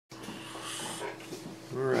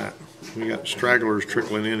All right, we got stragglers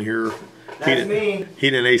trickling in here. That's me.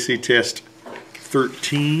 Heat and AC test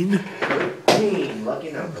 13. 13,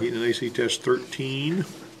 lucky number. Heat and AC test 13.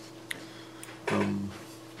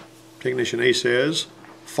 Technician A says,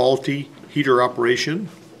 faulty heater operation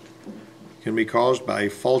can be caused by a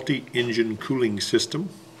faulty engine cooling system.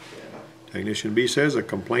 Technician B says, a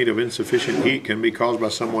complaint of insufficient heat can be caused by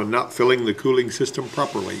someone not filling the cooling system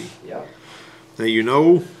properly. Yep. Now you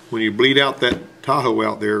know when you bleed out that Tahoe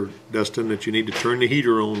out there, Dustin, that you need to turn the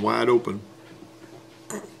heater on wide open.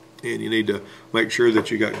 And you need to make sure that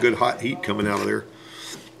you got good hot heat coming out of there.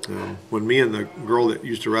 When me and the girl that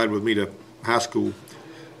used to ride with me to high school,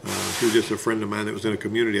 she was just a friend of mine that was in a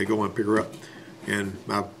community, I'd go and pick her up. And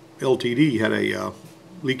my LTD had a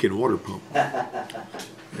leaking water pump.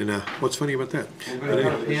 And what's funny about that?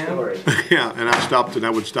 Yeah, and I stopped and I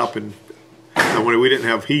would stop and when we didn't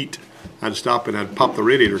have heat, I'd stop and I'd pop the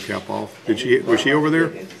radiator cap off. Was she over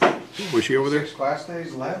there? Was she over there? 6 class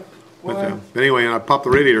days left? But anyway, and I'd pop the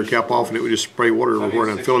radiator cap off and it would just spray water everywhere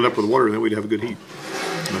and I'd fill it up with water and then we'd have good heat.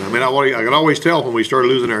 But I mean, I could always tell when we started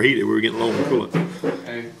losing our heat that we were getting low on coolant.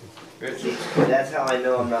 Hey, That's how I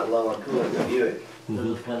know I'm not low on coolant in Buick.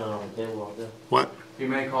 What? you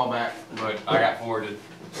may call back, but I got forwarded.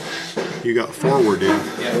 You got forwarded.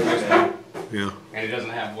 Yeah, voicemail. Yeah. And it doesn't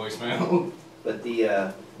have voicemail. But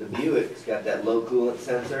the Buick's got that low coolant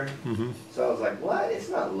sensor. So I was like, what? It's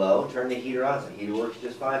not low. Turn the heater on. The heater works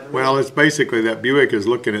just fine for me. Well, it's basically that Buick is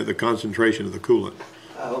looking at the concentration of the coolant.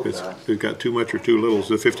 I hope not. It's got too much or too little. It's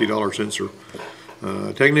a $50 sensor.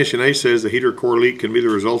 Technician A says the heater core leak can be the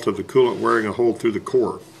result of the coolant wearing a hole through the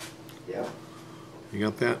core. Yeah. You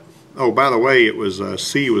got that? Oh, by the way, it was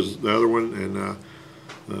C was the other one, and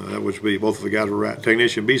that would be both of the guys were right.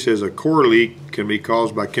 Technician B says a core leak can be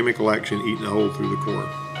caused by chemical action eating a hole through the core.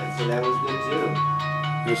 And so that was good too.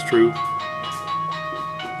 That's true.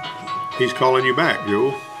 He's calling you back,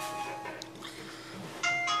 Joe.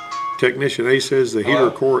 Technician A says the heater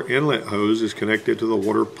core inlet hose is connected to the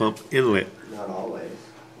water pump inlet. Not always.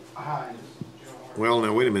 Well,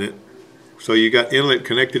 now wait a minute. So you got inlet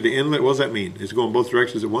connected to inlet. What does that mean? Is it going both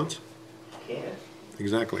directions at once? Can't.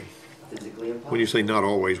 Exactly. Physically impossible. When you say not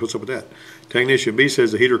always, what's up with that? Technician B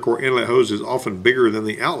says the heater core inlet hose is often bigger than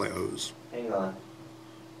the outlet hose. Hang on.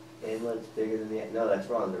 Inlet's bigger than the... No, that's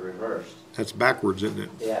wrong. They're reversed. That's backwards, isn't it?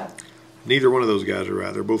 Yeah. Neither one of those guys are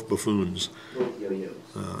right. They're both buffoons. Both yo-yos.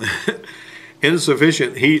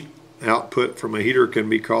 Insufficient heat output from a heater can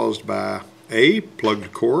be caused by A,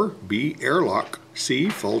 plugged core, B, airlock, C,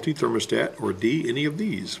 faulty thermostat, or D, any of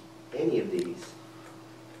these. Any of these.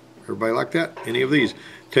 Everybody like that? Any of these.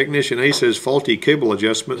 Technician A says faulty cable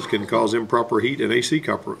adjustments can cause improper heat and AC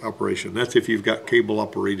operation. That's if you've got cable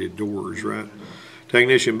operated doors, right?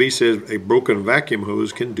 Technician B says a broken vacuum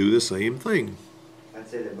hose can do the same thing. I'd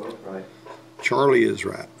say they're both right. Charlie is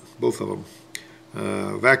right, both of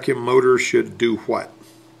them. Vacuum motor should do what?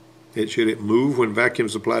 Should it move when vacuum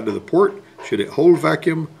is applied to the port? Should it hold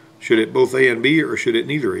vacuum? Should it both A and B, or should it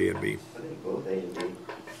neither A and B? I think both A and B.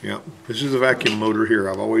 Yeah, this is a vacuum motor here.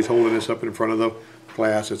 I've always holding this up in front of the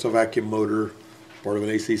class. It's a vacuum motor, part of an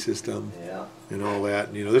AC system, Yeah. and all that.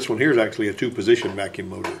 And, you know, this one here is actually a two-position vacuum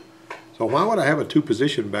motor. So why would I have a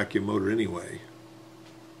two-position vacuum motor anyway?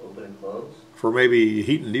 Open and close. For maybe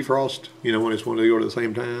heat and defrost, you know, when it's one to go at the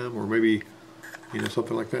same time, or maybe, you know,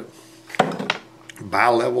 something like that.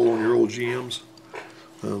 Bi-level on your old GMs.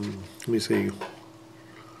 Let me see.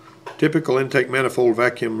 Typical intake manifold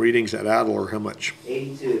vacuum readings at idle are how much?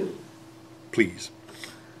 82. Please.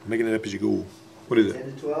 I'm making it up as you go. What is it?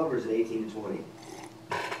 10 to 12 or is it 18 to 20?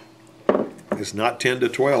 It's not 10 to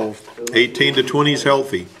 12. 18 to 20 is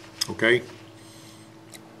healthy. Okay?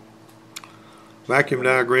 Vacuum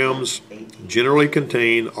diagrams generally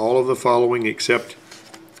contain all of the following except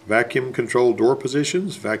vacuum control door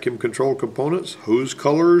positions, vacuum control components, hose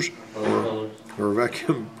colors, or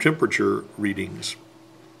vacuum temperature readings.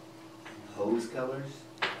 Hose colors?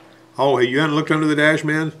 Oh, hey, you hadn't looked under the dash,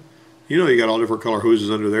 man? You know you got all different color hoses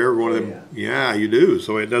under there. One of them, yeah, you do.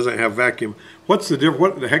 So it doesn't have vacuum. What's the difference?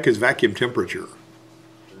 What the heck is vacuum temperature?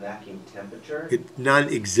 Vacuum temperature? It's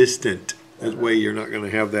non-existent. That way you're not going to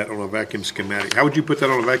have that on a vacuum schematic. How would you put that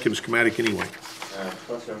on a vacuum schematic anyway?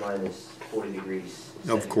 Plus or minus 40 degrees.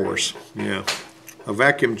 Of course, yeah. A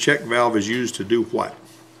vacuum check valve is used to do what?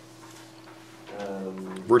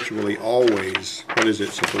 Virtually always. What is it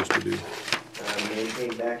supposed to do?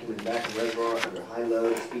 Maintain vacuum and vacuum reservoir under high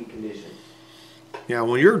load speed conditions. Yeah,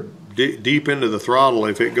 when you're deep into the throttle,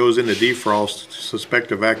 if it goes into defrost,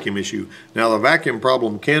 suspect a vacuum issue. Now, the vacuum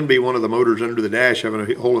problem can be one of the motors under the dash having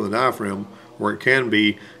a hole in the diaphragm, or it can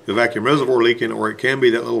be the vacuum reservoir leaking, or it can be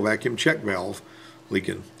that little vacuum check valve.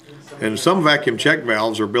 leaking. And some vacuum check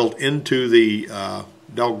valves are built into the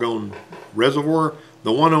doggone reservoir.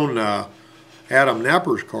 The one on Adam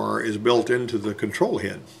Napper's car is built into the control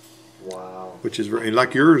head. Wow. Which is very,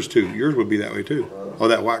 like yours too. Yours would be that way too. Oh,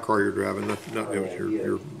 that white car you're driving, not it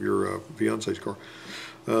was your fiance's car.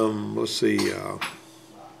 Let's see.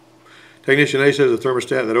 Technician A says a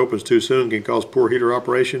thermostat that opens too soon can cause poor heater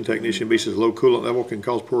operation. Technician B says low coolant level can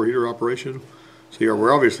cause poor heater operation. So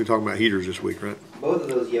we're obviously talking about heaters this week, right? Both of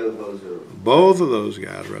those Yohos are. Both of those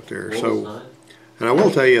guys right there. What was So, 9? and I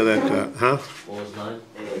will tell you that, huh? What was 9?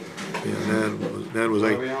 Yeah, 9 was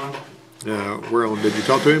Are 8. we on? We're on. Did you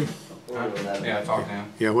talk to him? Yeah, I talked to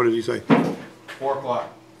him. Yeah. What did he say? 4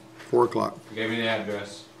 o'clock. 4 o'clock. He gave me the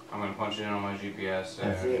address. I'm gonna punch it in on my GPS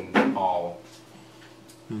That's and call.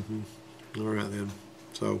 All right then.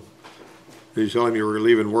 So, did you tell him you were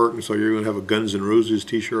leaving work, and so you're going to have a Guns N' Roses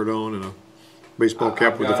T-shirt on and a baseball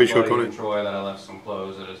cap with a fish hook on in it? Troy that I left some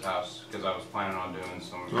clothes at his house because I was planning on doing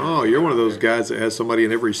some. Oh, you're one of those guys that has somebody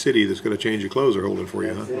in every city that's going to change your clothes they're holding for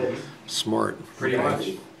you, That's huh? it. Smart. Pretty much.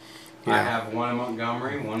 Yeah. I have one in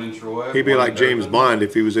Montgomery, one in Troy. He'd be one like in James Durban. Bond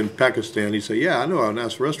if he was in Pakistan. He'd say, "Yeah, I know a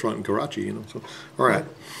nice restaurant in Karachi." You know. So, all right.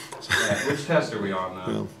 Yeah, which test are we on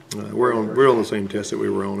though? Well, we're on the same test that we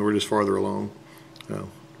were on. We're just farther along. Let me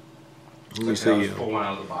It's like I see. was pull one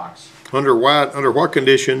out of the box. Under what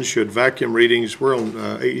conditions should vacuum readings? We're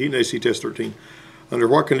on heat and AC test 13. Under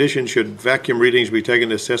what conditions should vacuum readings be taken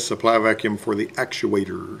to assess supply vacuum for the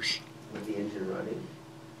actuators? With the engine running.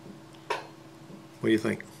 What do you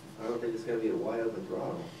think? I don't think it's going to be a wide open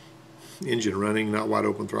throttle. Engine running, not wide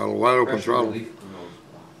open throttle. Wide open Pressure throttle. relief grills.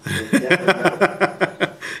 It's definitely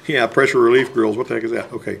not. Yeah, pressure relief grills. What the heck is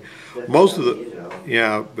that? Okay. Definitely Most of not the, engine oil.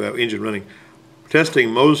 yeah, engine running. Testing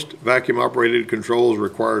most vacuum operated controls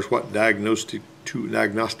requires what diagnostic tool?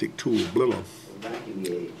 Blah, blah. A vacuum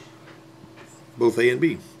gauge. Both A and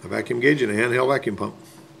B. A vacuum gauge and a handheld vacuum pump.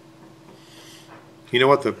 You know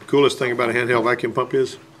what the coolest thing about a handheld vacuum pump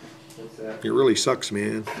is? What's that? It really sucks,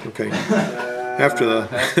 man. Okay. After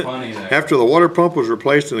That's funny there. After the water pump was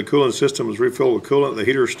replaced and the coolant system was refilled with coolant, the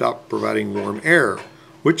heater stopped providing warm air.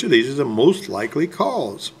 Which of these is the most likely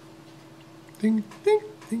cause? Ding, ding,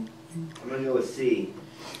 ding. I'm going to go with C.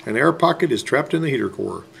 An air pocket is trapped in the heater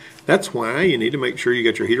core. That's why you need to make sure you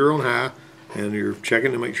got your heater on high and you're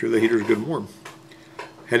checking to make sure the heater's good and warm.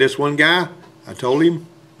 Had this one guy, I told him,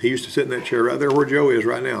 he used to sit in that chair right there where Joe is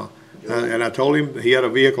right now. And I told him he had a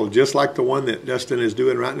vehicle just like the one that Dustin is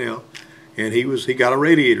doing right now. And he got a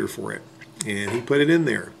radiator for it. And he put it in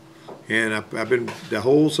there. And I've been, the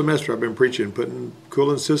whole semester I've been preaching, putting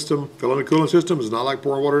cooling system, filling the cooling system is not like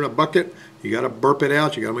pouring water in a bucket. You got to burp it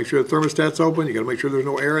out. You got to make sure the thermostat's open. You got to make sure there's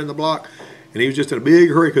no air in the block. And he was just in a big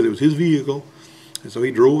hurry because it was his vehicle. And so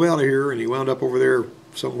he drove out of here and he wound up over there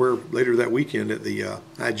somewhere later that weekend at the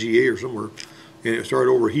IGA or somewhere. And it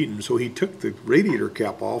started overheating. So he took the radiator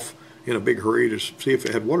cap off in a big hurry to see if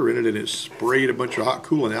it had water in it, and it sprayed a bunch of hot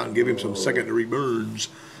coolant out and gave him some secondary burns.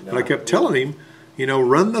 But I kept telling him, you know,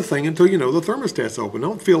 run the thing until you know the thermostat's open.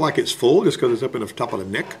 Don't feel like it's full just because it's up in the top of the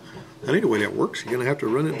neck. That ain't the way that works. You're going to have to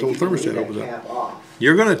run it until the thermostat opens up. Cap off.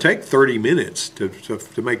 You're going to take 30 minutes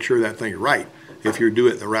to make sure that thing's right if you do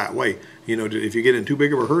it the right way. You know, if you get in too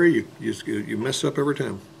big of a hurry, you mess up every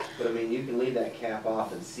time. But I mean, you can leave that cap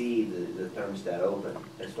off and see the thermostat open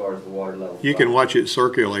as far as the water level. You can watch it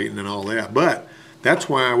circulating and all that. But that's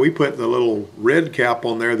why we put the little red cap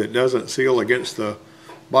on there that doesn't seal against the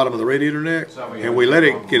bottom of the radiator neck, and we let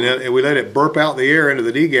it burp out the air into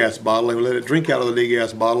the degas bottle, and we let it drink out of the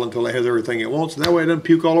degas bottle until it has everything it wants, and that way it doesn't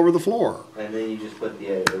puke all over the floor. And then you just put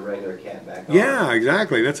the regular cap back on. Yeah,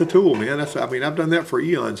 exactly. That's a tool, man. I mean, I've done that for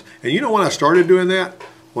eons. And you know when I started doing that?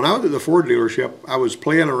 When I was at the Ford dealership, I was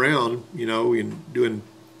playing around, you know, and doing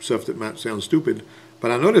stuff that might sound stupid, but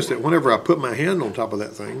I noticed that whenever I put my hand on top of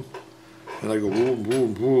that thing, and I go boom,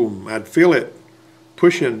 boom, boom, I'd feel it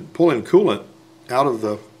pulling coolant out of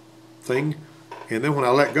the thing, and then when I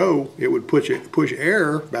let go, it would push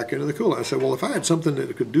air back into the coolant. I said, well, if I had something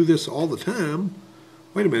that could do this all the time,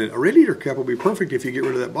 wait a minute, a radiator cap will be perfect if you get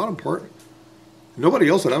rid of that bottom part. Nobody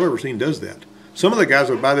else that I've ever seen does that. Some of the guys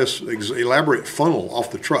would buy this elaborate funnel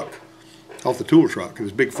off the truck, off the tool truck,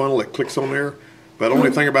 this big funnel that clicks on there. But the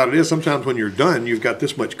only thing about it is sometimes when you're done, you've got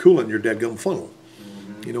this much coolant in your dadgum funnel.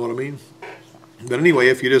 You know what I mean? But anyway,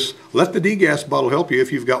 if you just let the degas bottle help you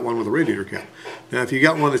if you've got one with a radiator cap. Now, if you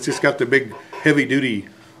got one that's just got the big heavy-duty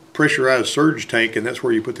pressurized surge tank, and that's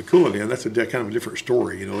where you put the coolant in, that's kind of a different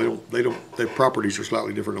story. You know, their properties are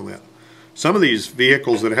slightly different on that. Some of these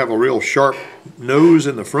vehicles that have a real sharp nose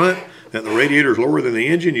in the front, that the radiator is lower than the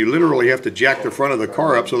engine, you literally have to jack the front of the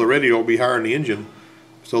car up so the radiator will be higher than the engine,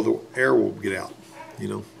 so the air will get out. You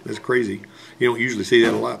know, that's crazy. You don't usually see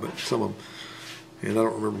that a lot, but some of them. And I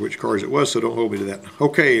don't remember which cars it was, so don't hold me to that.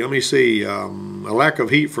 Okay, let me see. A lack of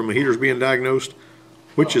heat from the heaters being diagnosed.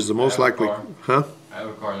 Which is the most likely? Huh? I have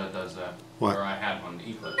a car that does that. What? Or I had one, the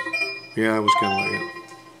Eclipse. Yeah, I was kind of like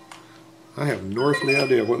that. I have no earthly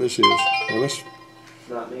idea what this is. Well, let's It's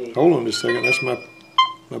not me. hold on just a second. That's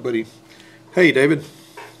my buddy. Hey, David.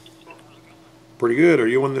 Pretty good. Are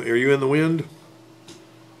you in the wind?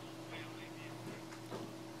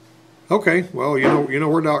 Okay. Well, you know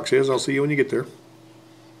where Doc's is. I'll see you when you get there.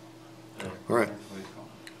 All right.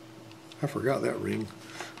 I forgot that ring.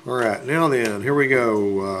 All right, now then, here we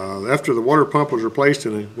go. After the water pump was replaced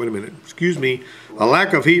wait a minute, excuse me, a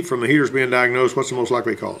lack of heat from the heaters being diagnosed, what's the most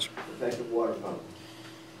likely cause? Defective water pump.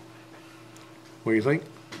 What do you think?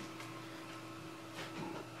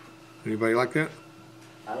 Anybody like that?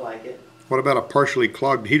 I like it. What about a partially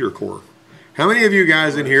clogged heater core? How many of you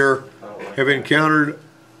guys in here I don't like have that. encountered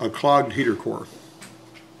a clogged heater core?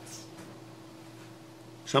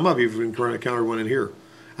 Some of you have encountered one in here.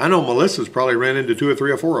 I know Melissa's probably ran into 2 or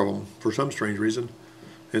 3 or 4 of them for some strange reason.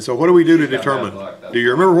 And so what do we do to She's got bad determine? luck, that's Do you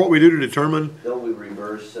remember what we do to determine? Don't we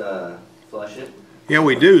reverse flush it? Yeah,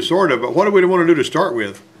 we do, sort of, but what do we want to do to start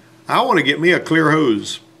with? I want to get me a clear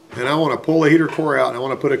hose, and I want to pull the heater core out, and I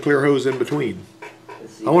want to put a clear hose in between.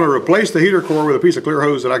 Let's see. I want to replace the heater core with a piece of clear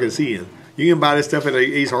hose that I can see in. You can buy this stuff at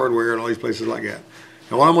Ace Hardware and all these places like that.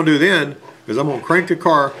 And what I'm going to do then is I'm going to crank the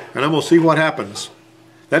car, and I'm going to see what happens.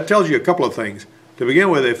 That tells you a couple of things. To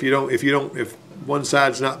begin with, if one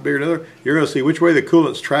side's not bigger than the other, you're going to see which way the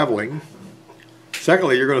coolant's traveling.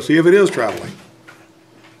 Secondly, you're going to see if it is traveling.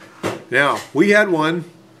 Now, we had one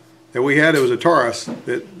that it was a Taurus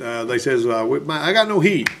that they says, I got no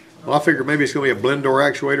heat. Well, I figured maybe it's going to be a blend door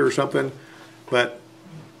actuator or something, but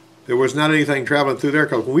there was not anything traveling through there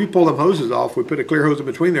because when we pulled them hoses off, we put a clear hose in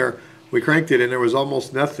between there, we cranked it, and there was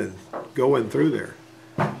almost nothing going through there.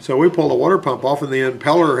 So we pulled the water pump off, and the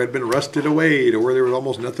impeller had been rusted away to where there was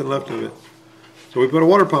almost nothing left of it. So we put a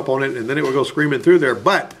water pump on it, and then it would go screaming through there.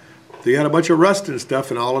 But they had a bunch of rust and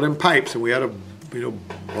stuff in all of them pipes, and we had to,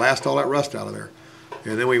 blast all that rust out of there.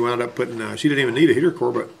 And then we wound up putting. She didn't even need a heater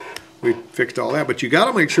core, but we fixed all that. But you got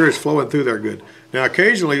to make sure it's flowing through there good. Now,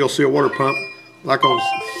 occasionally you'll see a water pump, like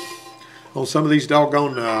on some of these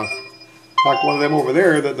doggone, like one of them over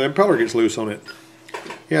there, that the impeller gets loose on it.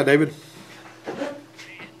 Yeah, David.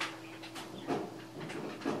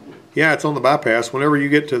 Yeah, it's on the bypass. Whenever you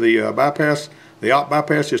get to the bypass, the op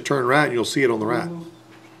bypass, just turn right and you'll see it on the right.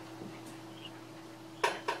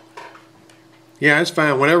 Yeah, it's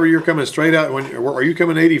fine. Whenever you're coming straight out, are you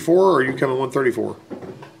coming 84 or are you coming 134?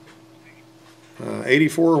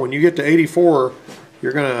 84, when you get to 84,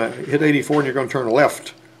 you're going to hit 84 and you're going to turn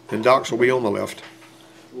left. And Doc's will be on the left.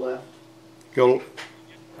 Left. Go.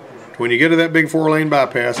 When you get to that big 4-lane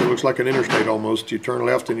bypass, it looks like an interstate almost. You turn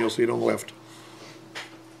left and you'll see it on the left.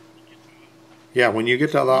 Yeah, when you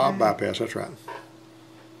get to the op bypass, that's right.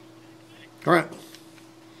 All right.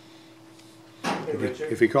 Hey, Richard,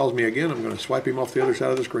 If he calls me again, I'm going to swipe him off the other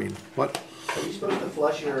side of the screen. What? are you supposed to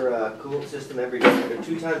flush your coolant system every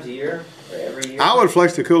 2 times a year or every year? I would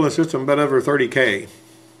flex the coolant system about every 30K.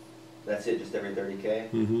 That's it, just every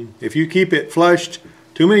 30K? If you keep it flushed,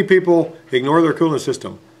 too many people ignore their coolant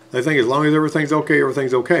system. They think as long as everything's okay,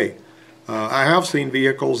 everything's okay. I have seen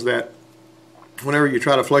vehicles that whenever you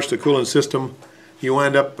try to flush the coolant system, you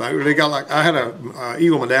wind up, I had a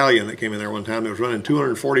Eagle Medallion that came in there one time that was running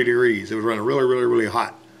 240 degrees. It was running really, really, really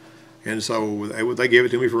hot. And so they gave it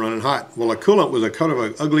to me for running hot. Well, the coolant was a kind of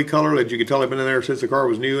an ugly color that you could tell had been in there since the car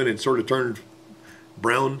was new, and it sort of turned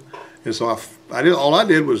brown. And so all I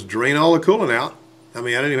did was drain all the coolant out. I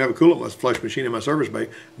mean, I didn't even have a coolant flush machine in my service bay.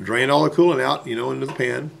 Drained all the coolant out, into the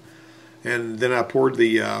pan. And then I poured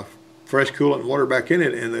the fresh coolant and water back in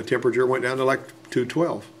it, and the temperature went down to like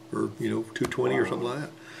 212 or 220 or something like that.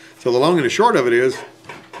 So the long and the short of it is,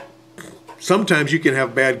 sometimes you can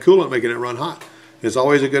have bad coolant making it run hot. It's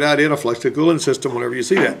always a good idea to flush the coolant system whenever you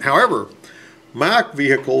see that. However, my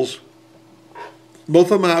vehicles,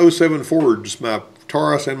 both of my 07 Fords, my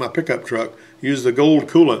Taurus and my pickup truck, use the gold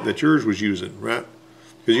coolant that yours was using, right?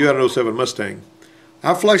 Because you had an 07 Mustang.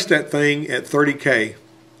 I flushed that thing at 30K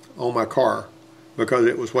on my car because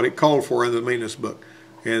it was what it called for in the maintenance book.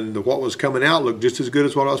 And what was coming out looked just as good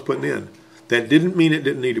as what I was putting in. That didn't mean it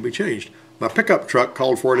didn't need to be changed. My pickup truck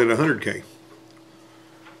called for it at 100K.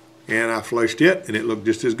 And I flushed it, and it looked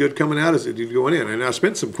just as good coming out as it did going in. And I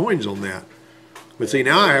spent some coins on that. But see,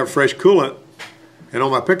 now I have fresh coolant, and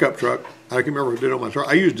on my pickup truck, I can't remember what I did on my truck.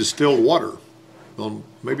 I used distilled water.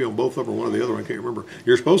 Maybe on both of them or one or the other, I can't remember.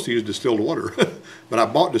 You're supposed to use distilled water. But I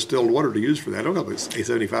bought distilled water to use for that. I don't know if it's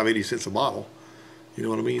 75, 80 cents a bottle. You know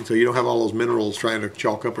what I mean? So you don't have all those minerals trying to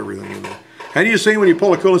chalk up everything in there. Have you seen when you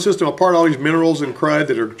pull a cooling system apart, all these minerals and crud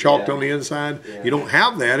that are chalked Yeah. on the inside? Yeah. You don't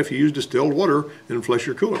have that if you use distilled water and flush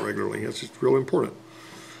your coolant regularly. That's just real important.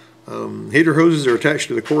 Heater hoses are attached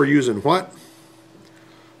to the core using what?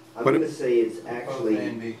 I'm What- gonna say it's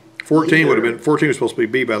actually, 14 would have Either. been, 14 was supposed to be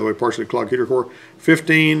B, by the way, partially clogged heater core.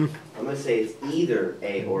 15, I'm gonna say it's either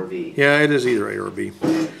A or B. yeah, it is either A or B.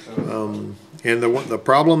 And the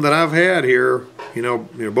problem that I've had here,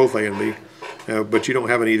 both A and B, but you don't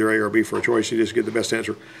have an either A or B for a choice. You just get the best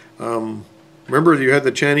answer. Remember, you had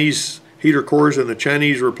the Chinese heater cores and the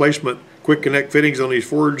Chinese replacement quick connect fittings on these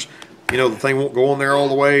Fords. The thing won't go on there all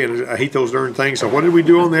the way, and I hate those darn things. So what did we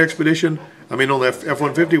do on the Expedition? I mean, on the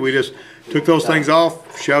F-150, we just took those things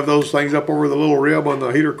off, shoved those things up over the little rib on the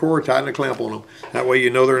heater core, tightened a clamp on them. That way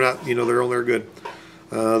they're not, they're on there good.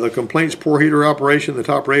 The complaints: poor heater operation. The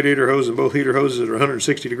top radiator hose and both heater hoses are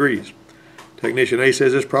 160 degrees. Technician A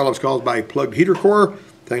says this problem is caused by a plugged heater core.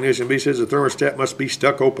 Technician B says the thermostat must be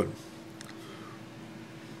stuck open.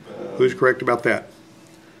 Who's correct about that?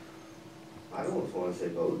 I don't wanna say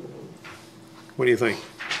both of them. What do you think?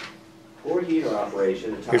 Poor heater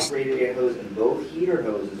operation, the It's- top radiator hose and both heater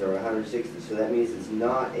hoses are 160, so that means it's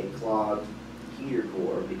not a clogged heater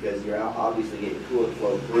core because you're obviously getting coolant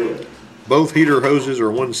flow through it. Both heater hoses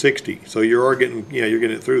are 160, so you're getting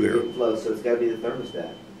it through there. Getting flow, so it's gotta be the thermostat.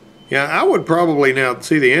 Yeah, I would probably now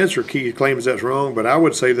see the answer key claims that's wrong, but I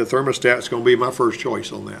would say the thermostat's going to be my first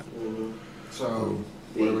choice on that. So,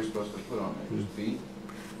 what are we supposed to put on it? Just B?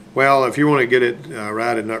 Well, if you want to get it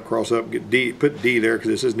right and not cross up, get D, put D there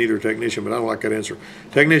because this is neither technician, but I don't like that answer.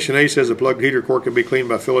 Technician A says the plugged heater core can be cleaned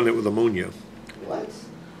by filling it with ammonia. What?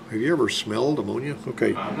 Have you ever smelled ammonia?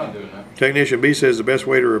 Okay. I'm not doing that. Technician B says the best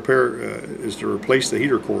way to repair is to replace the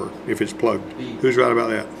heater core if it's plugged. B. Who's right about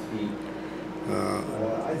that? B.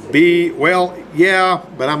 I'd say B, well, yeah,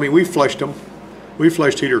 but I mean, we flushed them. We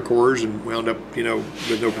flushed heater cores and wound up,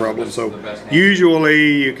 with no problem. That's So the best answer.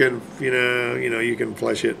 usually you can, you can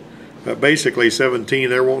flush it. But basically 17,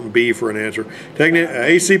 they're wanting B for an answer.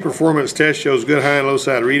 AC performance test shows good high and low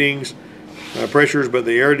side readings, pressures, but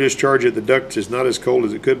the air discharge at the ducts is not as cold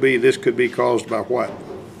as it could be. This could be caused by what?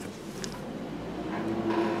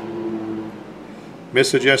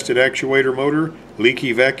 Misadjusted actuator motor,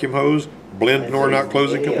 leaky vacuum hose, blend nor not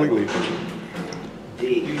closing completely.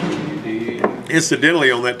 D. Incidentally,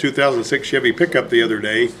 on that 2006 Chevy pickup the other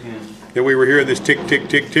day, that we were hearing this tick, tick,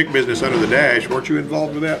 tick, tick business under the dash. Weren't you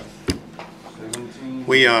involved with that? 17.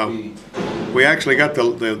 We, B. We actually got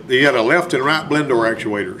you had a left and right blend door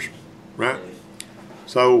actuators, right?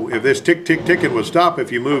 So if this tick, tick, ticking would stop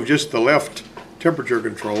if you move just the left temperature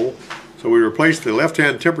control. So we replaced the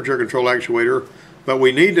left-hand temperature control actuator, but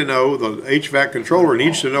we need to know, the HVAC controller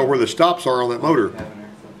needs to know where the stops are on that motor.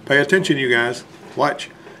 Pay attention, you guys. Watch.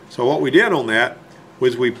 So what we did on that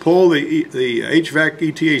was we pull the HVAC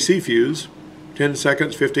ETAC fuse, 10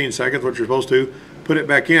 seconds, 15 seconds, what you're supposed to, put it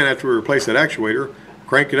back in after we replace that actuator,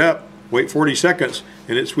 crank it up, wait 40 seconds,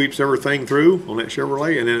 and it sweeps everything through on that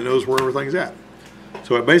Chevrolet, and then it knows where everything's at.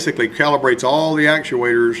 So it basically calibrates all the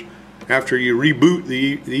actuators after you reboot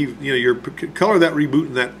your color that reboot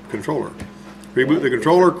in that controller. Reboot the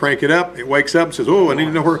controller, crank it up, it wakes up and says, oh, I need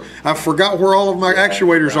to know where, I forgot where all of my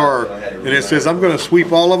actuators are. And it says, I'm going to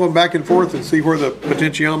sweep all of them back and forth and see where the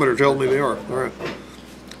potentiometer tells me they are. All right.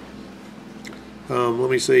 Let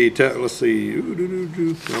me see, let's see. Oh,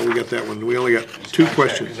 we got that one. We only got two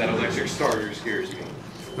questions. Because that electric starter scares me.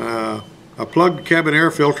 A plugged cabin air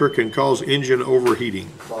filter can cause engine overheating.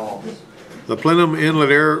 False. The plenum inlet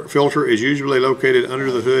air filter is usually located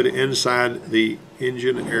under the hood inside the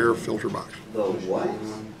engine air filter box. The what?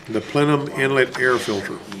 The plenum inlet air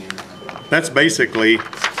filter. That's basically,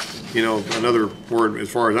 another word as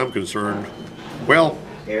far as I'm concerned. Well,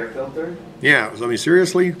 Air filter? yeah, I mean,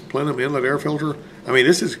 seriously? Plenum inlet air filter? I mean,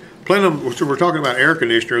 this is plenum, so we're talking about air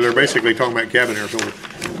conditioner, they're basically talking about cabin air filter.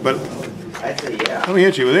 But I'd say yeah. let me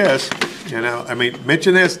hit you with this.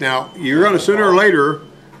 Mention this now. You're going to sooner or later,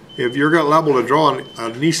 if you're liable to draw a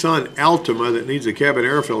Nissan Altima that needs a cabin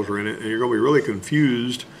air filter in it, and you're going to be really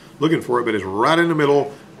confused looking for it, but it's right in the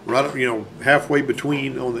middle, right, halfway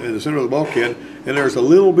between in the center of the bulkhead, and there's a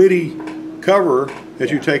little bitty cover that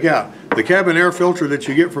you take out. The cabin air filter that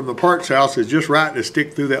you get from the parts house is just right to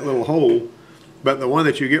stick through that little hole, but the one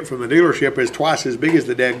that you get from the dealership is twice as big as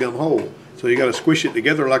the dadgum hole. So you got to squish it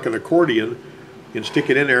together like an accordion and stick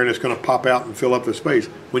it in there, and it's going to pop out and fill up the space.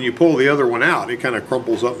 When you pull the other one out, it kind of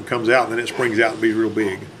crumples up and comes out, and then it springs out and be real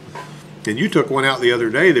big. And you took one out the other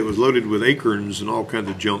day that was loaded with acorns and all kinds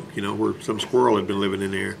of junk, where some squirrel had been living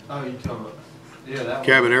in there. Oh, you talking about, yeah, that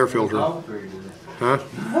Cabin one. air filter. Dog food, isn't it? Huh?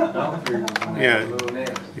 Valkyrie was in there, Yeah. the little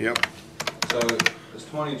net. Yep. So is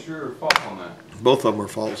 20 true or false on that? Both of them are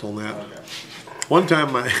false on that. Okay. One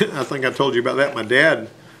time, I think I told you about that. My dad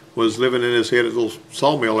was living in his head at a little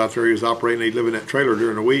sawmill after he was operating. He'd live in that trailer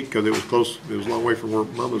during the week because it was close. It was a long way from where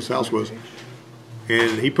Mama's house was.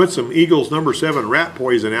 And he put some Eagles #7 rat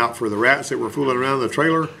poison out for the rats that were fooling around in the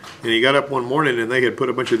trailer. And he got up one morning and they had put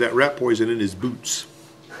a bunch of that rat poison in his boots.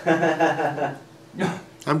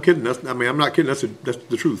 I'm kidding. I'm not kidding. That's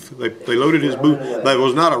the truth. They loaded his boot. There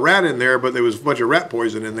was not a rat in there, but there was a bunch of rat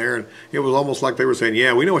poison in there, and it was almost like they were saying,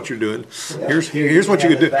 "Yeah, we know what you're doing. Here's what you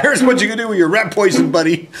could do. Here's what you could do with your rat poison,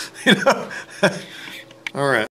 buddy." You know? All right.